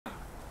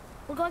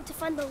We're going to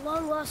find the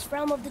long-lost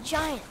realm of the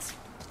giants.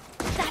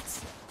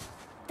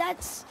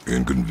 That's...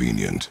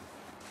 Inconvenient.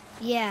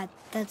 Yeah,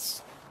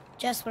 that's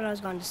just what I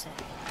was going to say.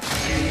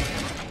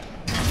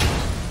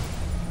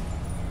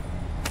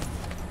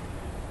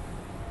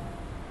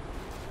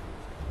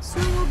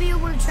 Soon we'll be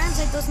able to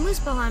translate those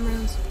Muspelheim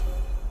runes.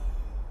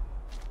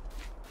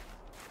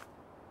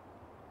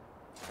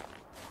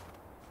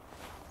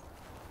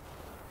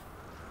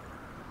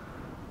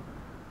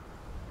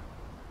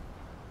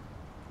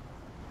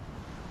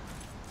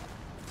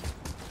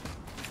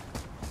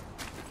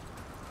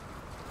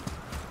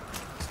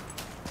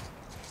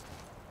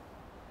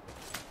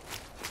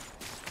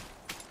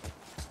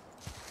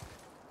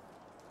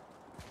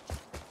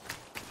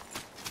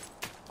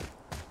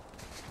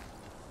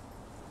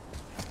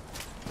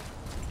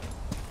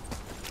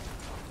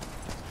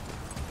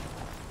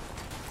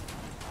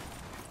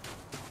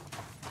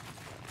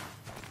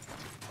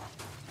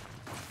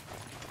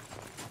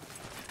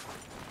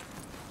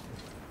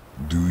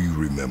 Do you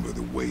remember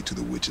the way to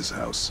the witch's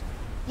house?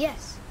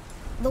 Yes.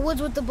 The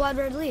woods with the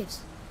blood-red leaves.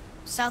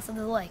 South of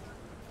the lake.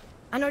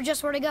 I know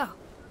just where to go.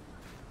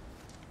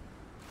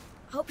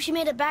 I hope she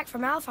made it back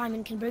from Alfheim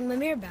and can bring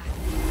Mimir back.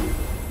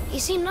 He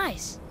seemed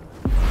nice.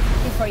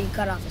 Before you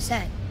cut off his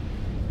head.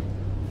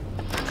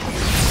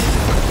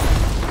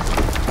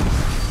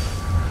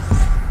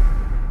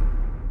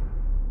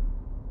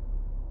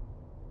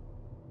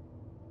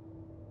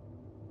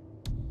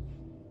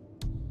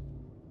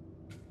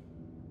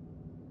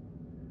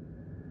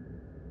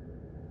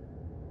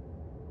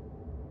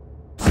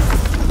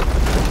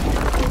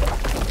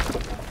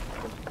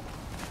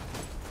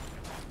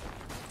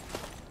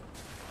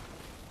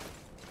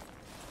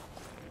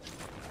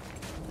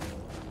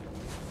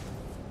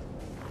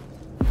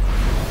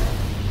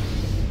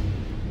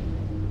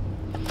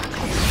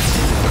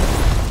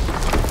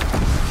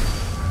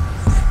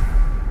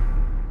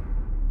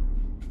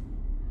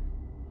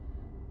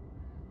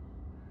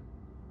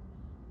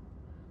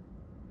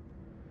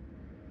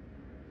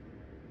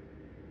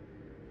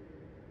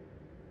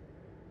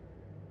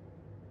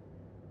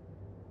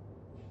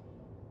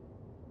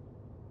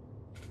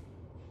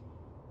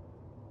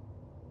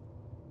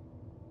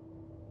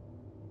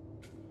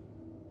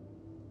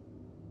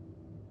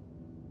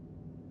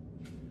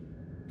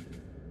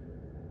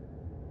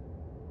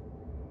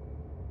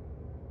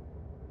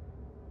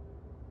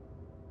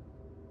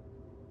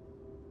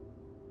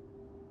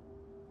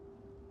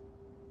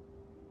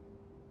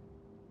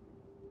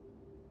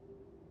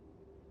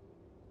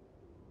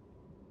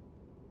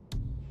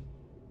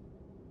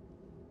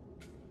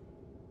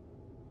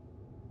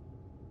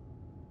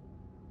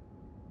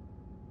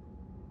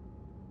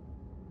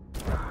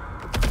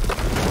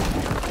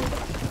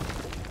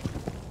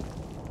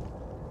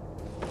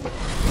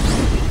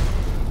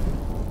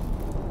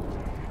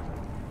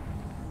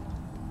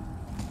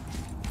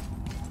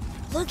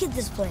 Look at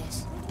this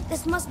place.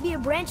 This must be a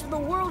branch of the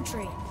World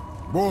Tree.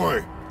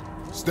 Boy,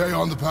 stay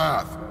on the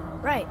path.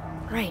 Right,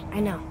 I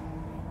know.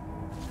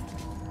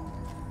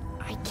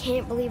 I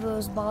can't believe it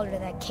was Baldur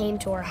that came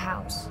to our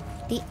house.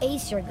 The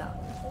Aesir god.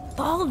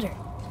 Baldur!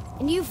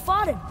 And you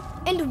fought him,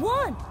 and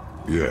won!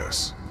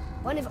 Yes.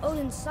 One of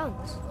Odin's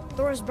sons,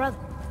 Thor's brother.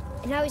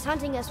 And now he's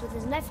hunting us with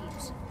his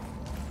nephews.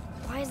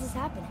 Why is this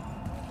happening?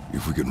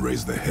 If we can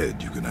raise the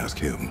head, you can ask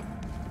him.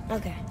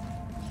 Okay.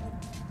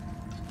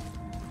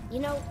 You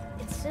know,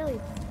 it's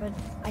silly, but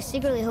I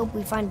secretly hope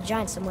we find a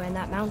giant somewhere in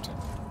that mountain.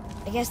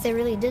 I guess they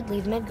really did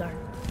leave Midgard,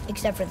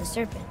 except for the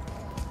serpent.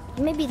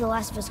 He may be the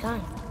last of his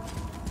kind.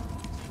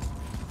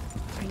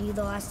 Are you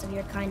the last of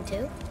your kind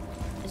too?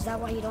 Is that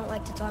why you don't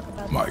like to talk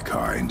about My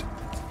kind?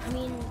 I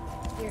mean,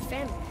 your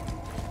family.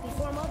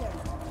 Before Mother.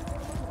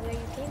 Where you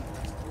came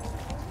from.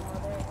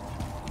 Mother,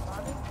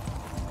 father?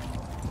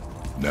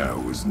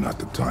 Now is not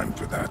the time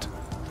for that.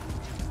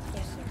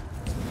 Yes, sir.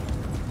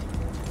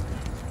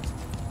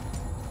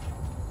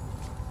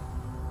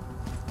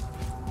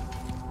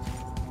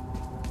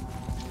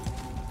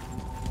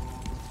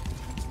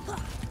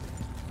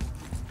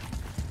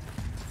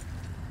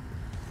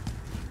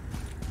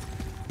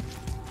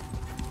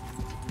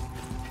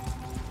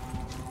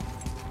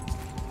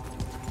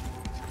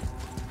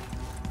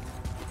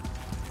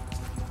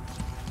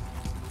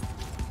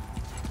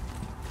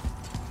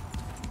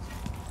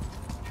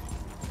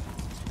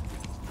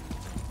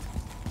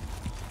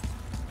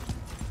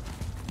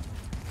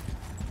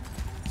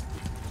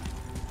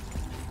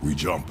 We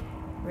jump.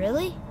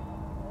 Really?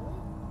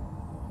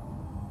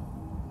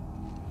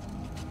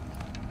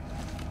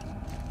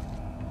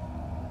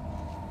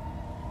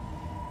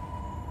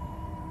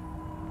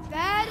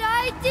 Bad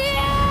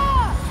idea!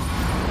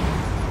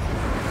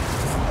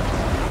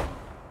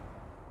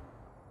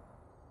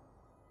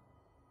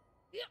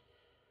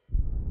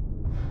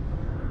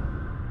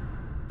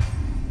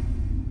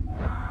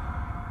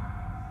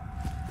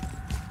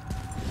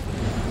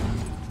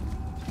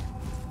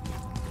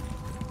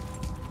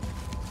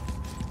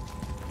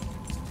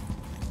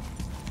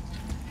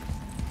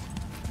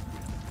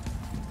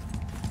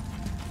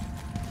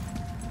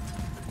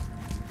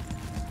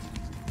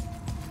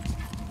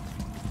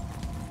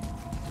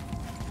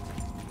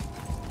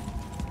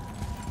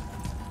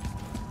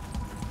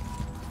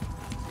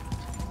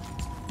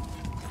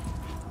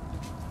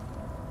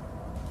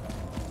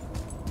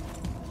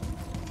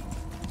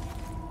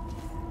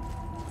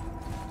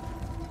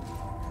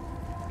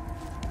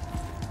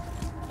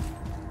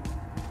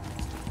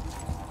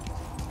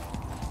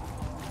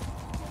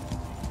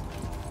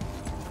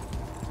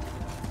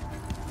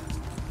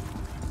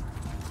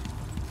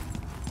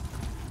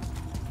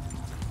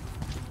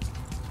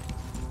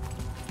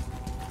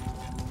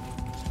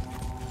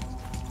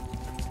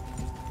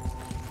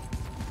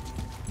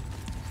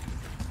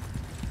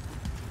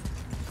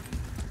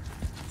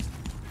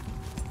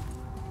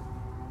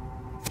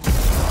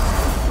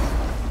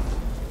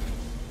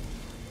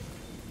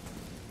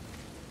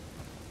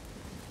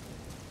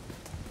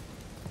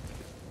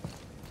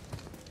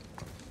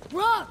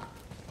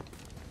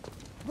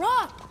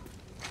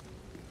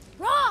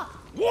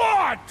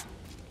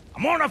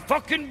 I'm on a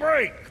fucking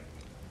break.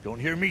 Don't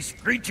hear me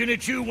screeching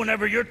at you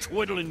whenever you're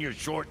twiddling your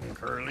short and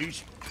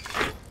curlies.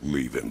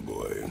 Leave him,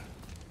 boy.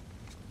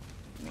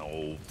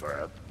 No,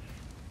 Fat.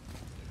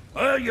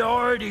 Well, you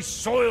already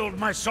soiled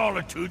my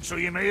solitude, so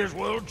you may as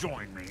well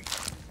join me.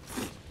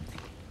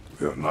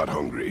 You're not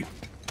hungry.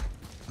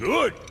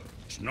 Good.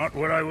 It's not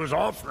what I was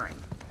offering.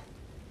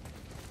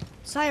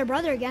 Saw your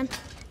brother again.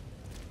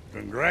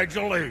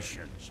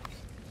 Congratulations.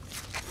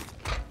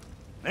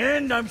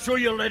 And I'm sure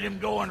you'll let him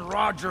go and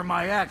roger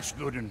my axe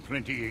good and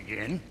plenty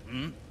again,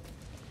 hmm?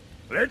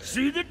 Let's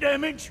see the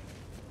damage.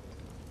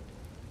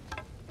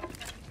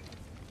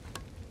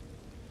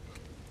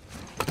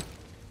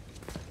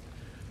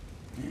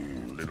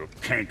 Little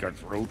canker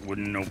throat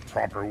wouldn't know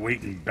proper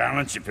weight and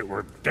balance if it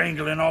were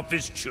dangling off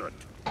his chut.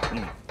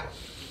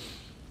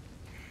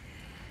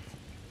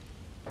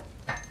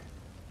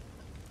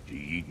 You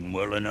eating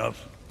well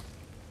enough?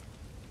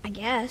 I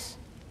guess.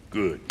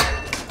 Good.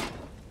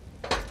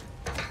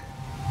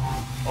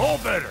 All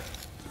better.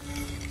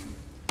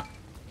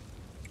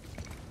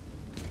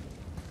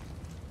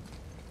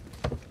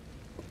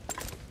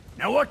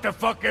 Now what the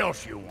fuck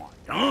else you want,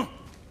 huh?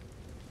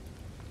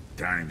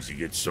 Times he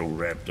gets so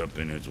wrapped up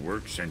in his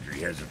work, Sentry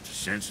hasn't the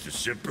sense to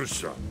sip or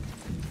sup.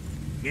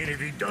 And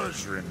if he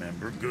does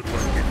remember, good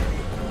luck getting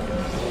him.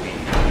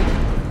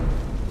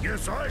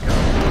 Yes, I got a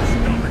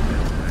stomach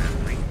that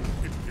family.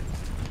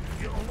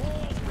 You'll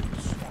all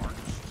be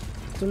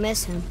smarts. We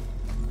miss him.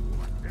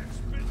 That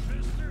spit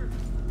mister?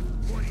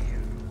 What are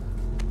you?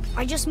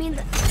 I just mean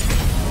that...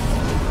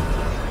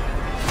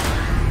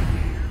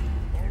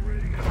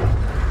 Already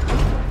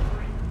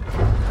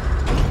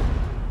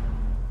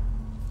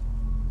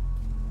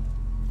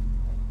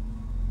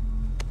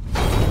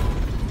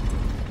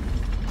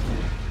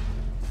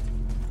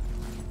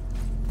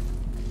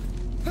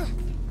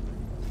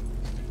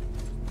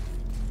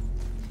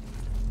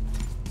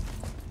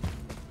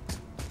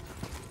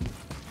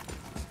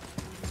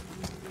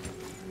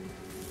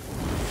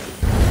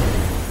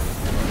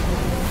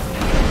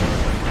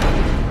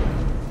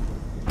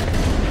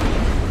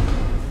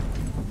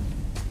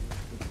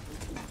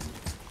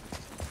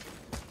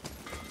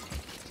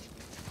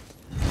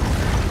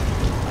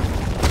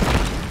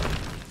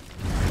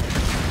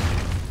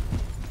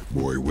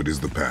Boy, what is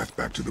the path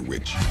back to the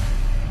witch?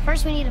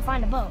 First we need to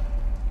find a boat.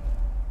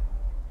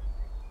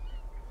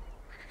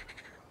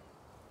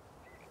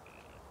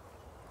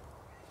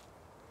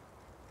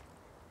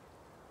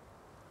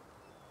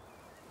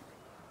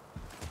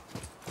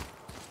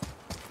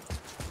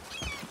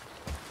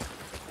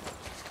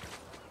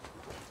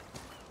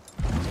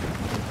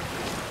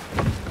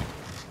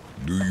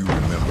 Do you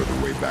remember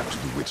the way back to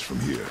the witch from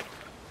here?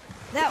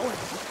 That way,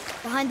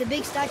 behind the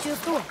big statue of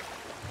Thor.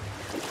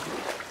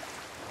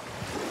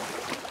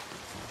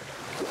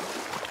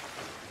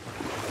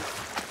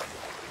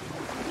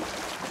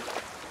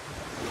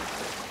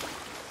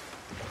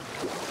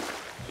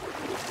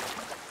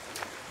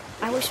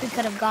 I wish we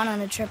could have gone on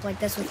a trip like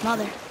this with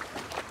Mother.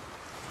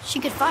 She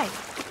could fight,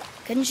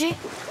 couldn't she?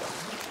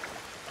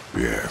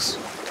 Yes.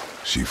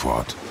 She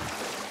fought.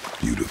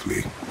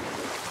 Beautifully.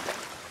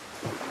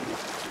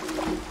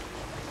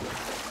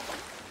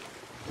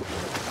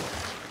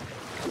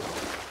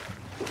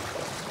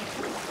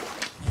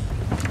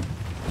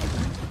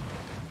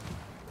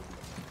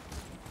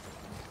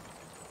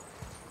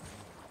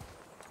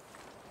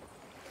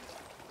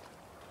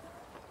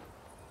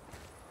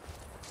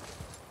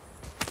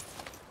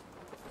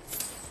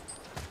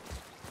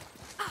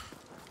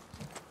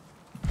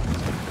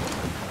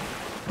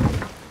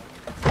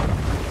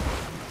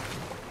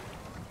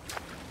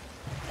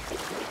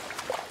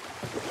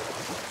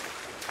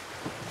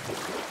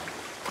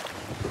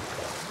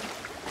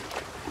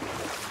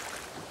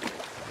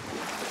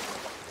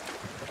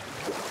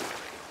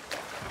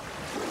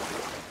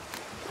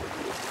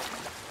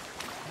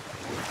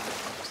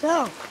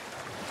 So,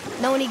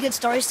 know any good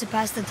stories to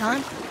pass the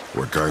time?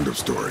 What kind of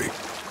story?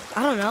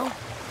 I don't know.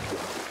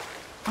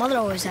 Mother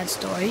always had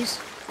stories.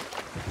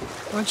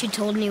 Weren't you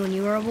told me when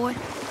you were a boy?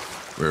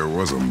 There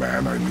was a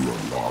man I knew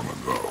long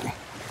ago.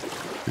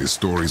 His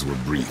stories were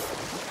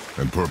brief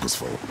and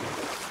purposeful.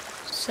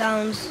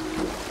 Sounds...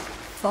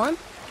 fun?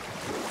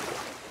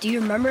 Do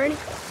you remember any?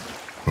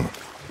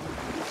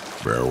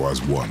 There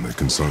was one that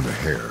concerned a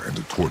hare and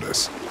a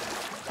tortoise.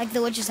 Like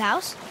the witch's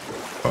house?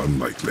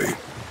 Unlikely.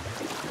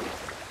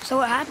 So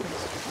what happens?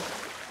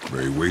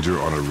 They wager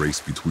on a race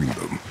between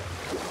them.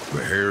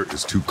 The hare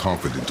is too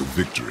confident of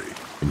victory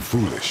and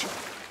foolish,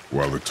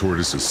 while the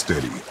tortoise is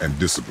steady and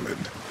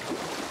disciplined.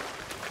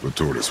 The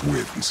tortoise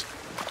wins.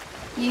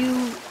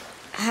 You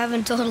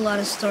haven't told a lot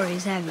of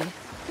stories, have you?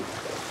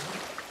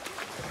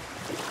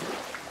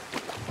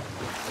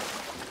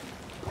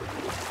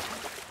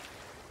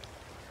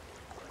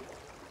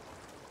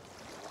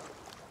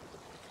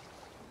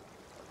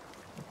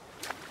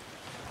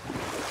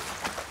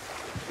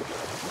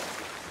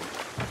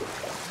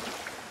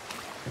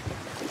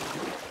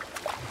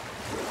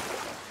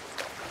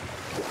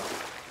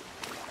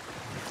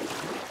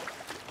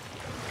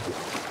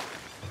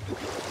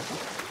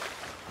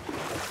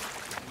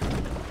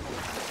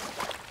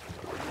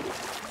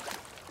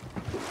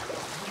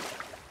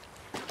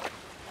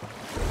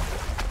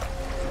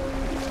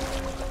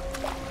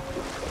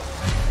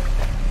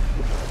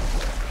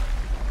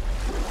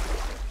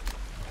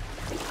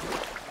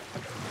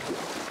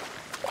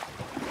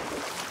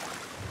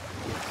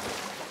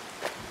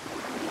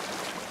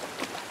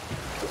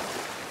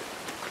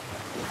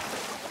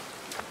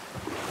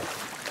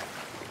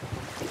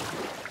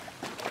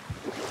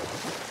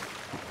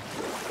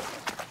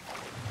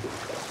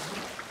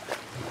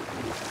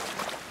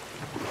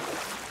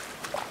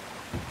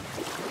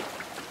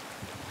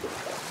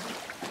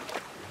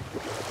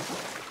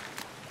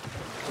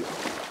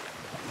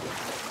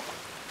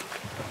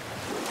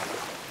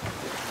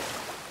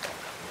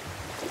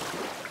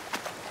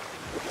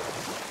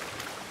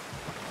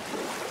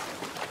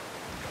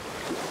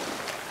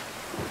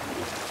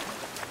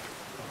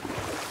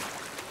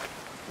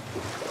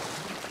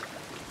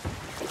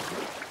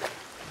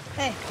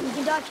 Hey, we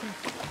can dock here.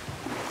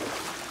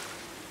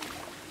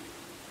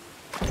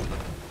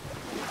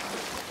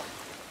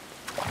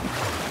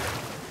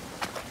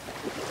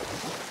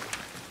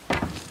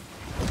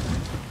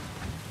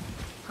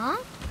 Huh?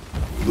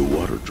 The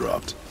water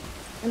dropped.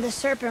 And the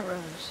serpent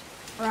rose.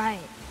 Right.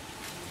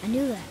 I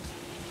knew that.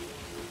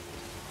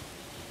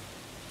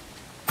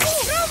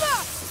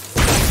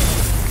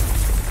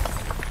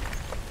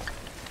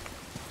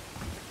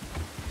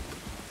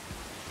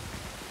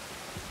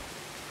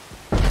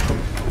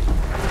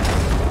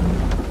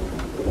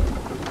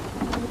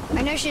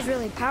 I know she's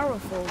really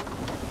powerful,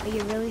 but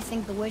you really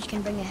think the witch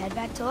can bring a head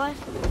back to life?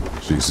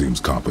 She seems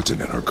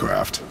competent in her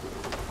craft.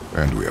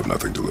 And we have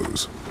nothing to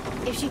lose.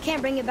 If she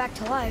can't bring it back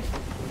to life,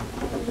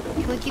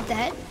 can we keep the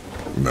head?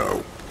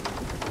 No.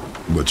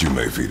 But you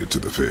may feed it to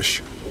the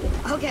fish.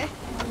 Okay.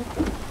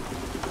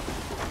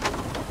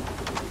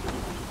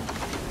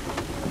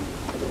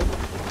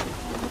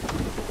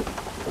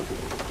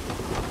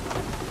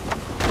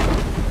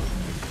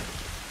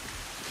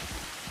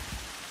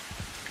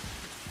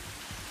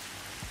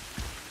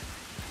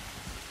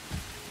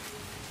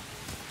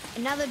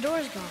 And now the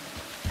door's gone.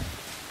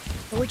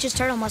 The witch's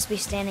turtle must be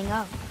standing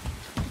up.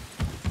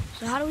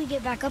 So how do we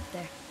get back up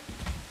there?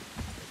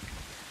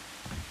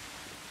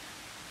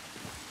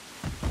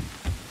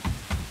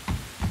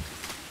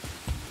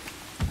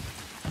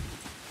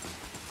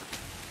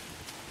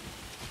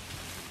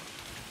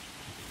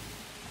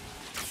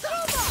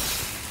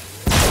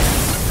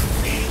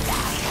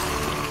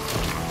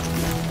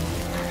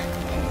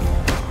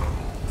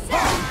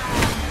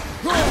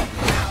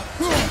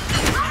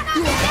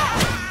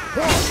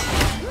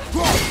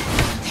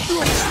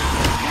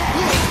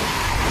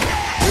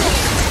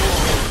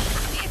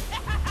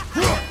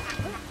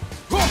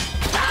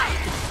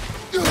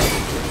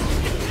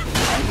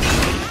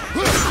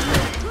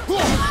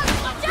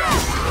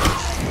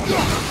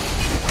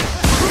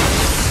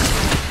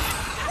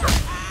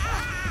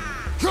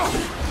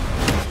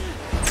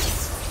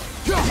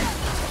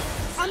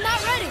 I'm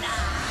not ready!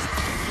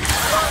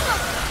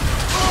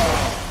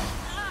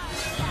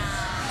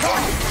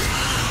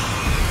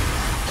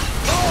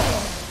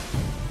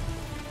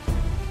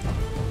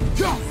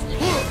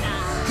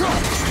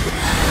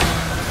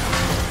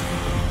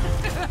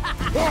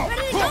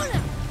 Ready to go now!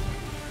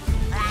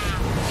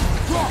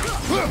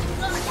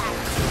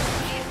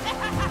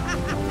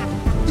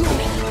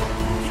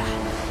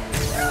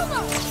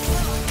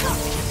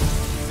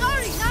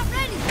 Sorry, not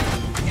ready!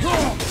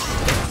 Poison!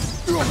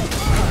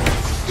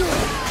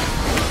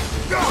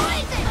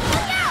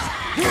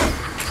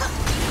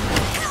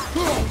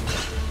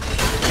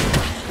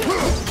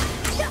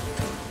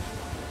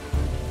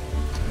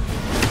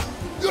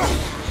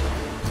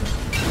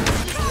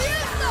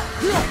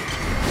 Look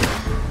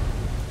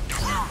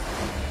out!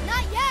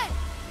 Not yet!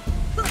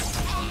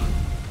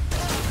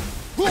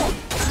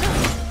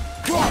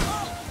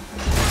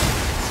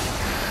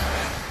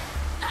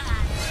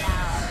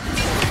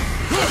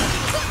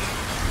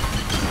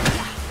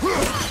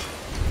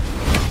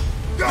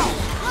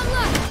 One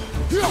left!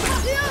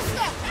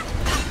 Fiesta!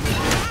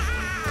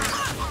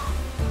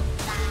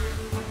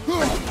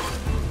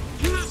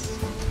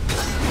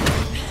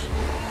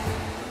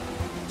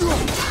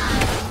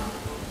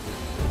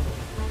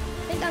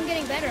 I think I'm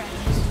getting better at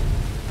this.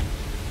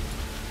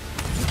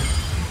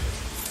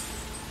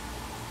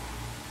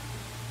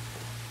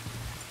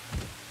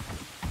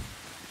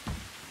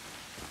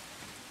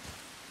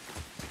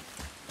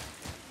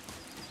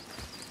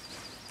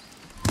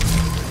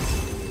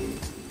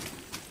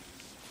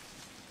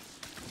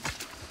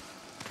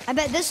 I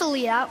bet this'll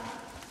lead out.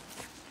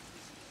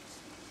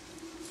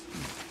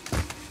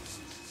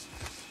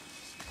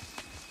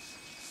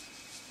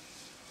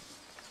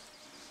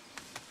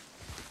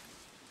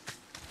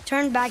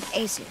 Turn back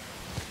Aesir.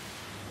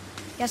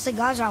 Guess the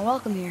gods aren't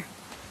welcome here.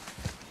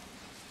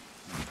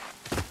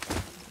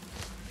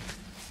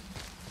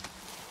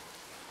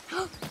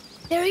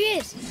 There he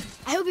is!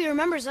 I hope he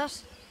remembers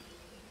us.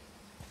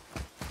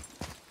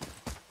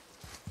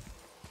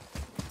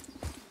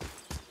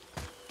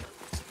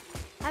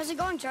 How's it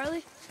going,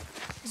 Charlie?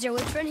 Is your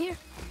witch friend here?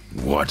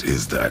 What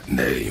is that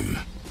name?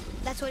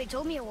 That's what he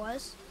told me it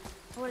was.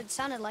 Or what it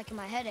sounded like in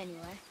my head,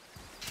 anyway.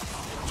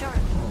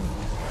 Charlie.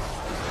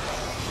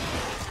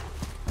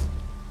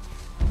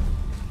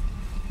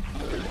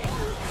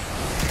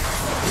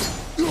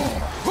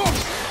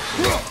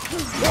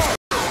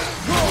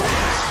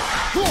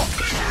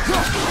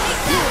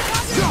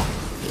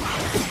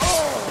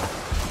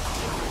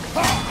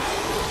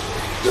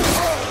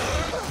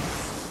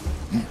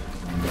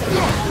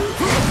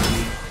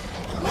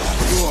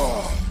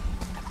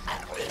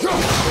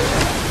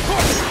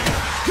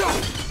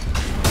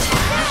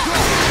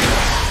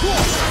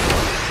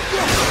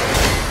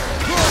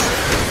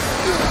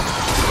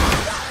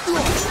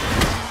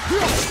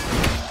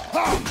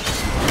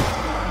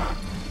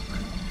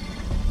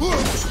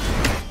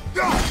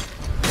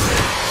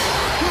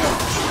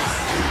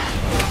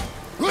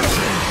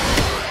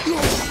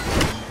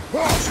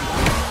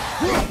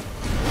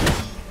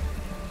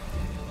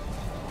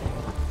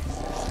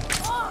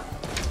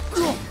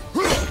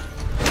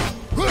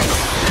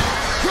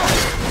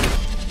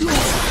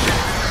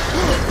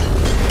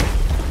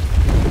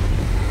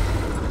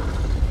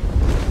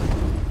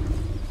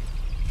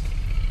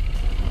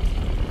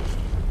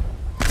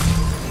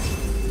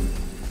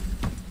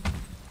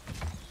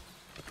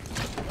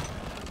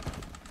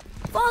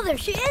 Mother,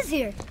 she is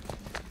here!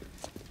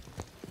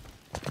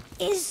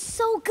 It is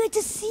so good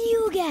to see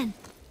you again.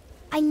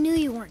 I knew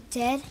you weren't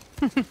dead.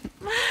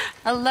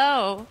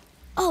 Hello.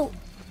 Oh,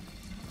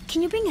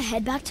 can you bring a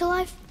head back to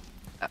life?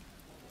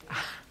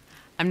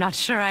 I'm not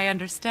sure I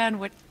understand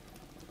what...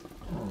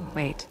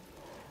 Wait.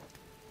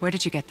 Where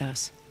did you get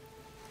those?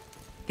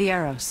 The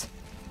arrows.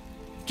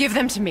 Give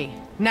them to me,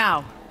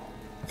 now.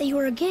 They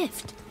were a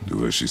gift.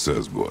 Do as she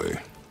says, boy.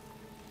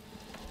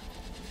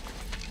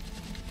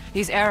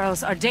 These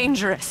arrows are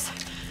dangerous.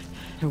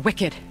 They're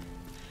wicked.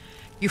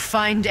 You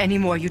find any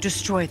more, you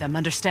destroy them,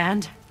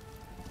 understand?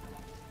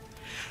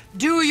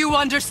 Do you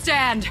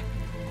understand?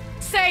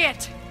 Say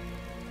it!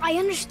 I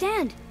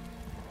understand.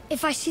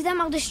 If I see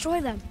them, I'll destroy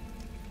them.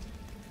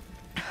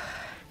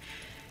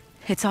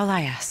 It's all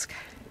I ask.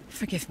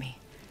 Forgive me.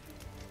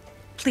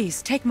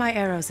 Please, take my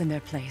arrows in their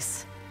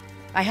place.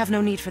 I have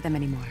no need for them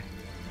anymore.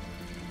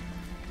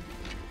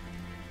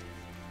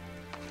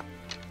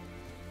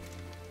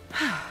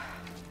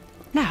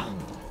 Now,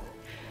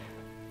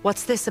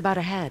 what's this about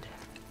a head?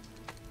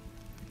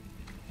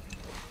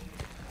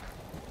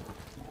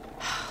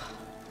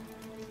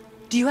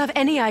 Do you have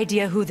any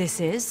idea who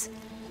this is?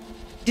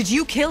 Did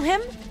you kill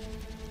him?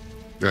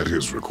 At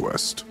his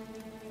request.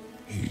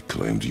 He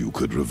claimed you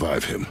could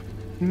revive him.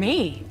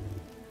 Me?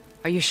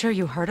 Are you sure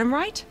you heard him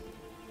right?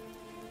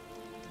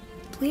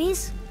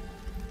 Please?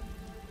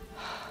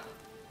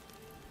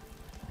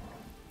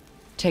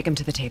 Take him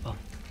to the table.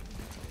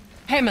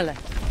 Hamlet.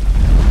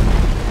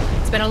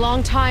 It's been a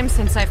long time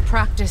since I've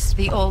practiced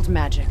the old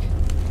magic.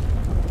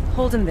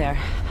 Hold him there.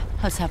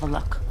 Let's have a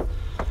look.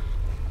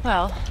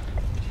 Well,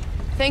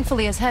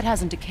 thankfully his head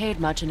hasn't decayed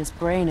much and his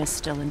brain is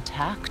still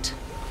intact.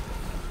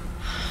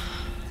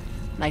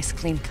 Nice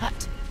clean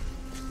cut.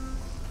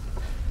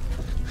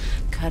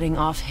 Cutting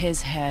off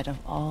his head of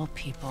all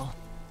people.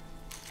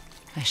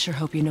 I sure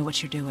hope you know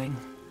what you're doing.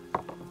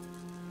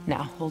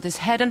 Now, hold his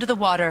head under the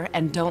water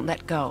and don't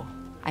let go.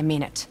 I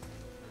mean it.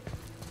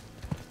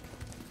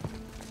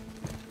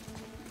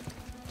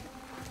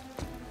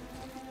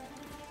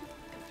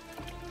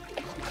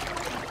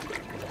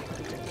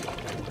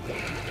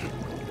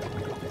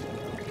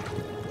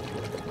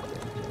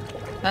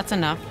 That's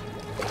enough.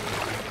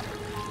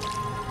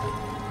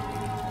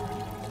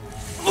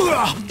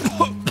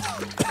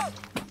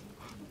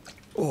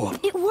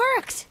 It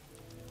worked!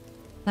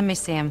 Let me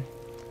see him.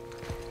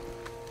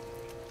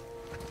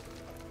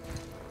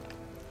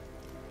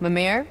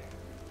 Mimir?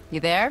 You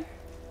there?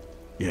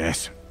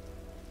 Yes.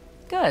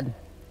 Good.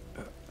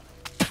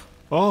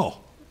 Oh.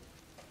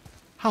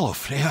 Hello,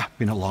 Freya.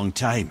 Been a long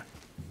time.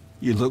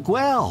 You look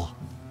well.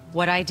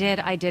 What I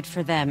did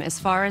for them. As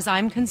far as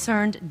I'm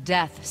concerned,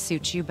 death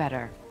suits you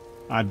better.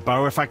 I'd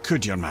bow if I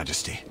could, Your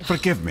Majesty.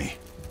 Forgive me.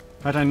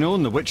 Had I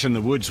known the witch in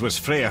the woods was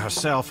Freya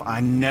herself, I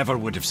never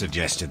would have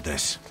suggested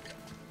this.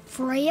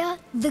 Freya?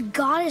 The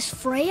goddess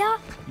Freya?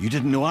 You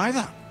didn't know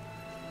either?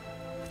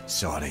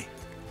 Sorry.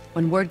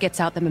 When word gets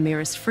out that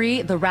Mimir is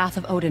free, the wrath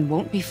of Odin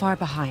won't be far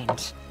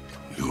behind.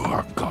 You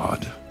are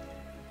God.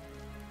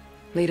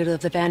 Leader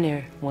of the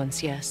Vanir,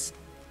 once, yes.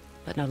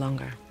 But no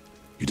longer.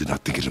 You did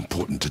not think it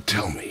important to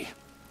tell me.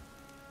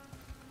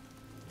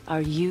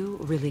 Are you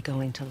really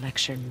going to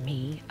lecture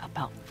me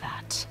about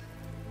that?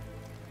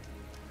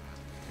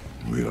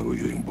 We are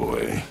leaving,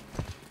 boy.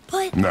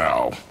 But...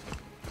 Now.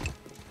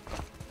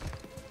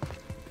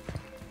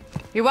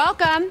 You're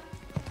welcome!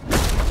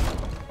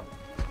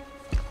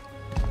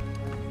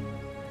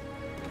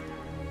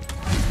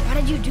 Why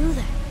did you do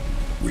that?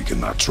 We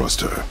cannot trust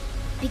her.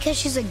 Because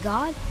she's a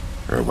god?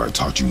 Have I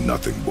taught you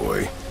nothing,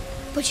 boy?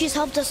 But she's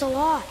helped us a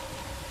lot.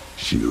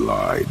 She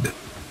lied.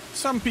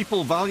 Some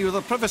people value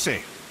their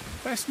privacy.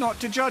 Best not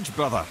to judge,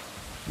 brother.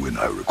 When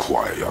I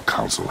require your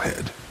council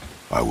head,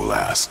 I will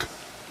ask.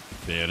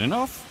 Fair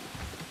enough.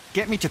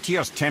 Get me to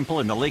Tyr's temple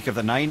in the Lake of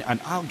the Nine, and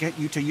I'll get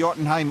you to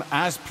Jotunheim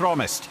as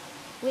promised.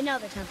 We know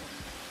the temple.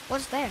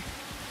 What's there?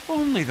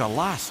 Only the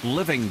last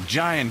living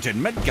giant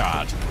in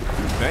Midgard.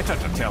 Better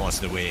to tell us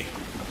the way.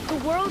 The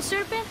world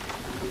serpent?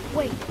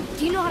 Wait,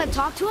 do you know how to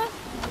talk to him?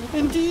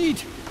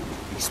 Indeed.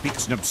 He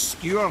speaks an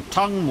obscure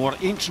tongue more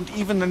ancient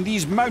even than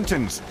these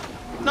mountains.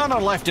 None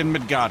are left in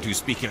Midgard who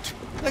speak it.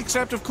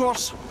 Except, of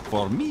course,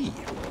 for me.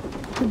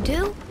 You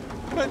do?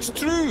 It's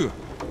true.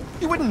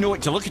 You wouldn't know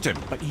it to look at him,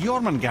 but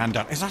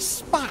Jormungandr is a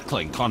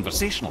sparkling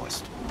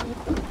conversationalist.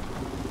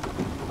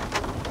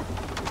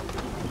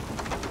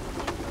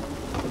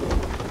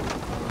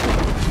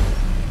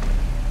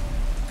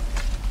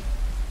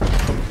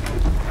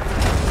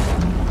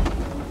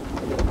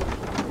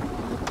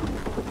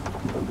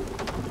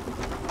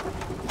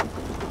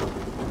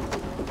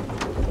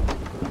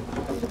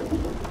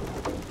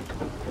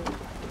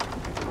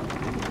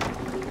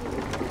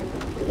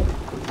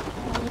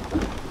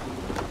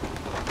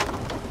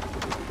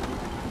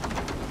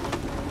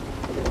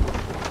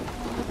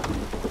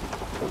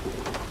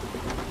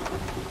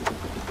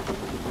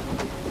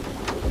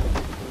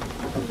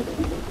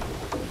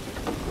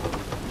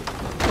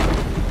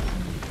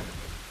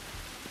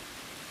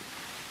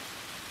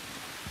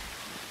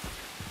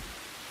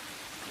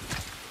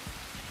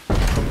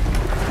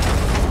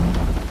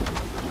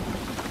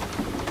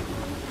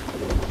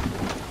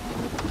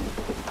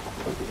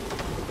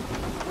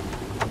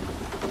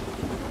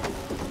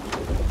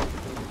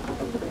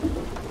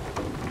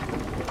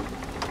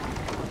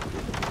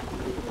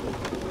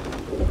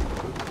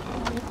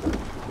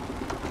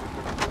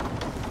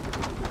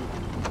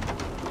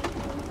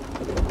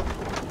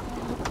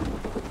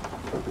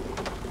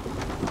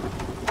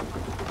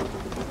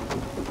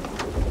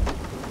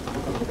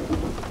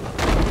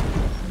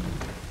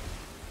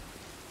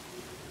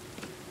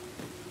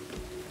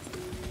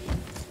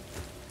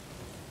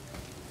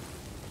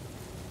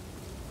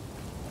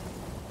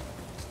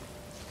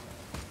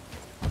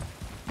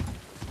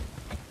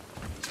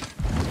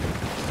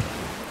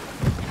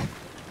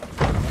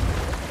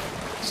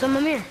 So,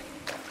 Mimir,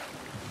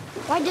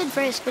 why did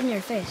Freya spit in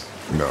your face?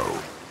 No.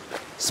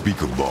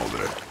 Speak of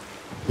Baldur.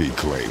 He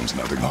claims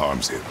nothing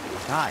harms him.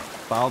 Aye,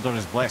 Baldur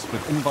is blessed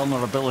with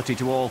invulnerability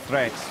to all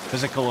threats,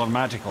 physical or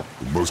magical.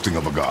 Boasting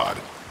of a god.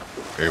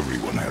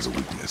 Everyone has a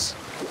weakness.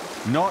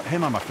 Not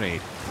him, I'm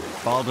afraid.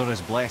 Baldur is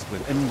blessed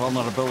with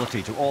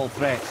invulnerability to all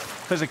threats,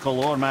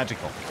 physical or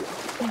magical.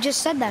 You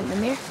just said that,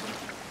 Mimir.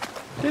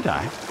 Did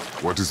I?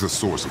 What is the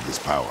source of this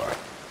power?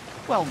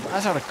 Well,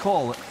 as I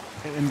recall,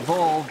 it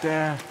involved,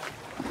 a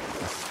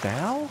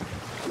spell?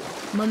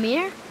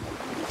 Mimir?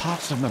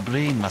 Parts of my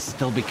brain must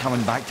still be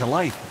coming back to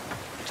life.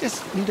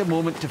 Just need a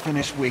moment to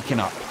finish waking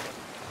up.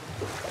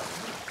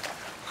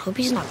 Hope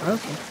he's not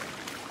broken.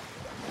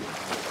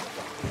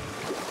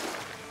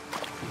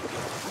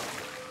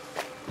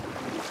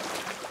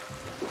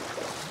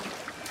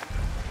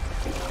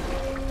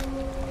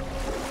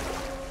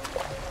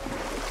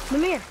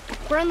 Mimir,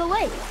 we're on the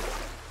lake.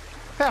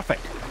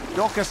 Perfect.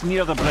 Dock us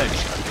near the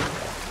bridge.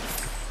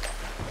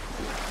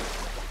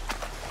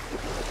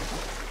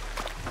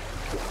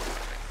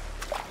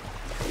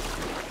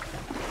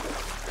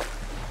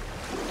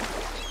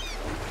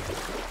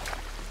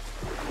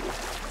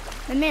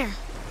 Mimir,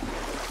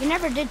 you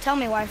never did tell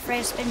me why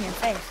Freya spit in your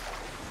face.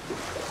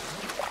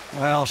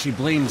 Well, she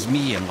blames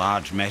me in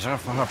large measure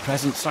for her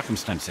present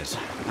circumstances,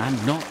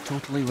 and not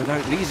totally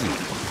without reason.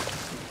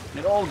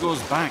 It all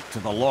goes back to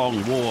the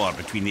long war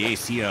between the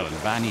Aesir and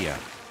Vanir.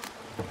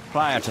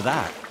 Prior to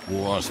that,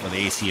 wars for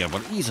the Aesir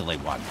were easily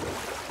won,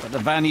 but the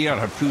Vanir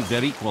had proved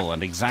their equal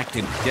and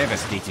exacted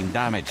devastating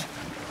damage.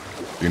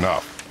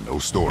 Enough. No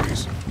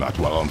stories. Not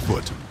while on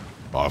foot.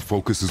 Our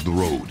focus is the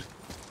road.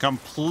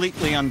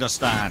 Completely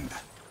understand.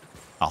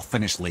 I'll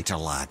finish later,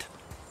 lad.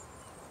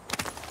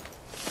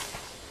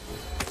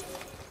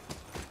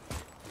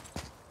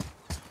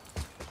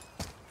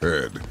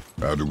 Ed,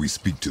 how do we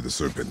speak to the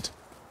serpent?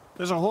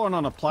 There's a horn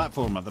on a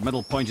platform at the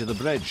middle point of the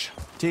bridge.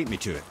 Take me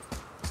to it.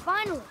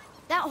 Finally,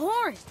 that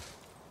horn!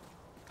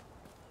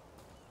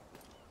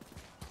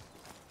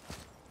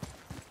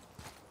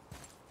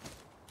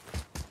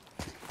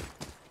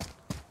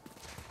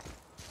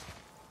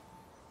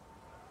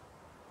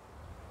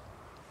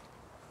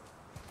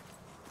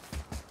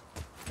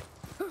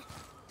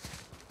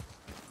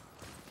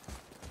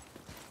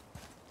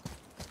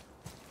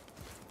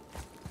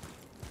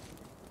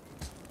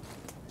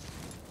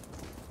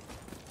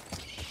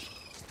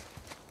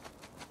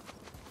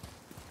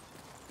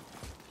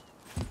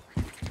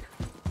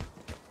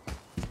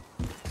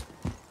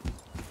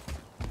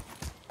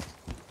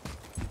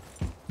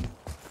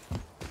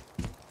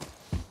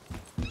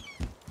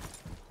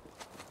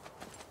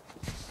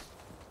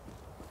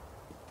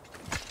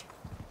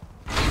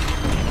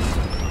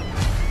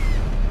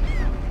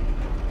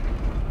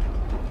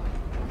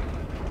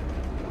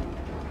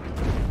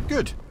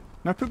 Good.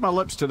 Now put my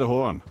lips to the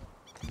horn.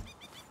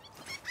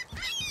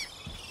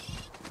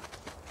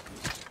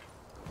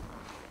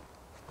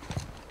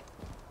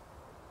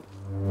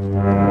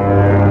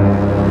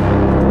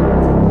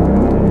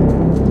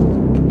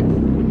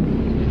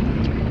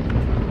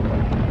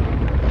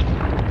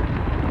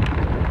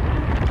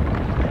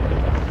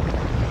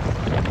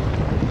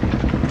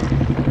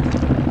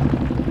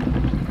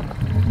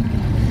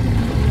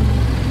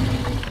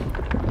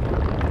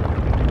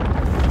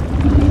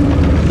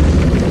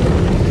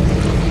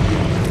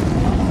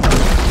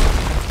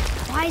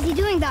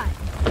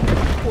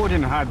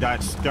 Odin had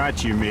that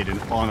statue made in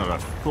honor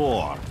of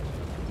Thor.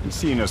 And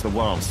seeing as the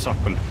world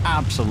serpent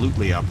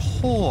absolutely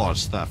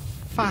abhors the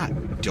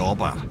fat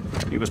dauber,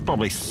 he was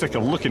probably sick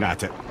of looking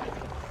at it.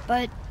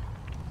 But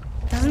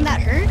doesn't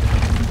that hurt?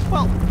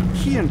 Well,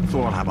 he and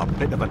Thor have a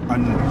bit of an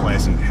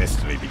unpleasant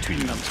history between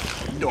them.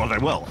 Or they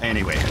will,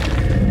 anyway.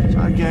 So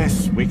I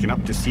guess waking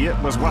up to see it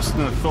was worse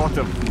than the thought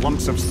of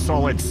lumps of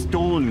solid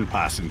stone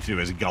passing through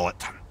his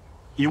gullet.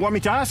 You want me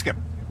to ask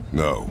him?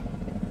 No.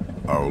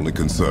 Our only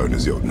concern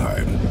is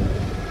Jotunheim.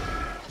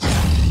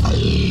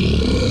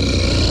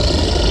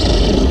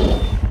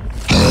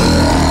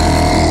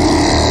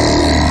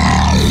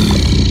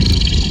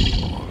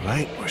 All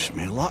right, wish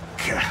me luck.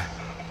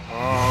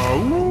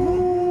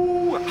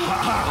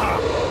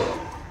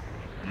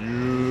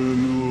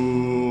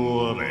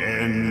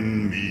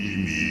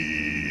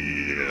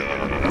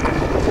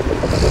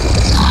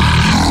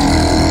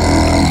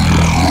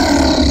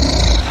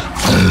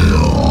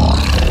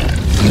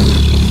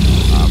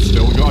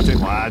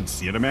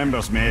 He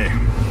remembers me.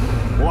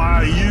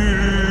 Why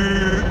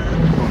you?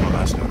 Oh no,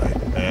 that's not right.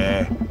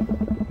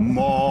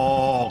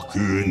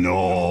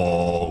 Mokuno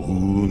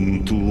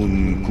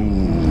Huntun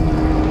Kun.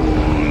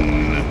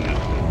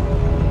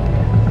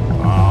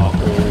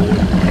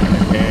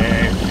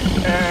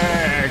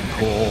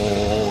 Eko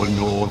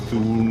no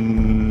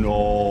Thuno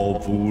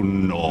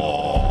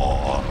Funora.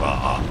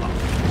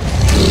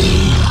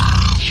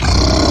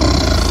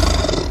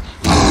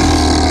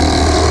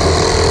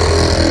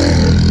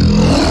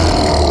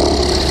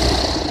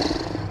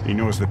 He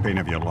knows the pain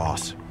of your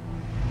loss.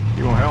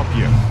 He will help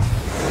you.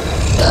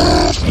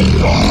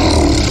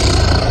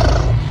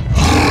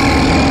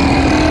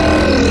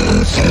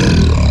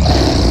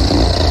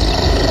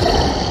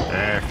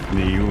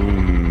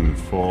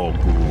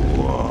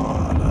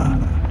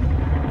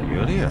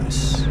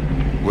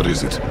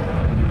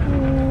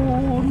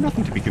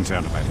 be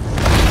concerned about.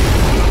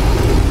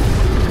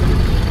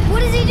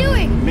 What is he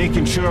doing?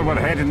 Making sure we're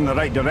headed in the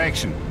right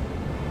direction.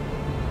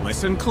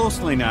 Listen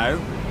closely now.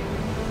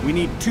 We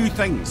need two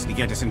things to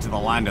get us into the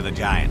land of the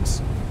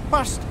giants.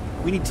 First,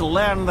 we need to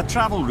learn the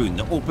travel rune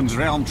that opens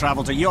realm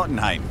travel to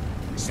Jotunheim.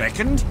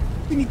 Second,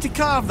 we need to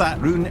carve that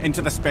rune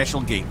into the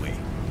special gateway.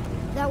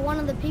 That one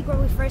on the peak where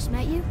we first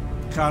met you?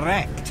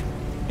 Correct.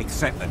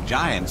 Except the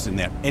giants, in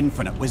their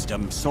infinite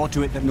wisdom, saw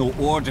to it that no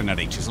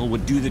ordinary chisel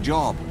would do the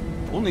job.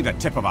 Only the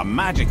tip of a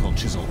magical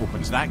chisel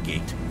opens that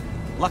gate.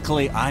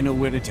 Luckily, I know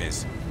where it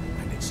is,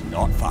 and it's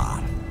not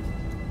far.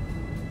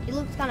 He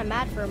looked kind of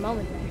mad for a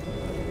moment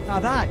there. Now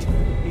that,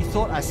 he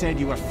thought I said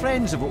you were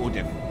friends of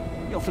Odin.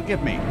 You'll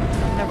forgive me,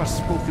 I've never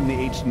spoken the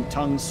ancient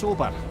tongue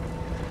sober.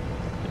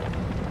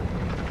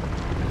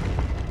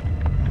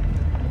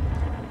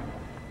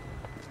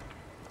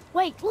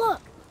 Wait,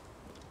 look!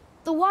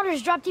 The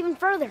water's dropped even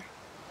further.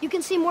 You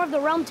can see more of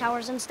the realm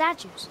towers and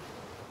statues.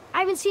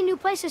 I even see new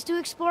places to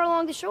explore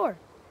along the shore.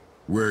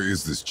 Where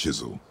is this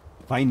chisel?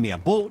 Find me a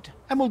boat,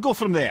 and we'll go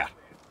from there.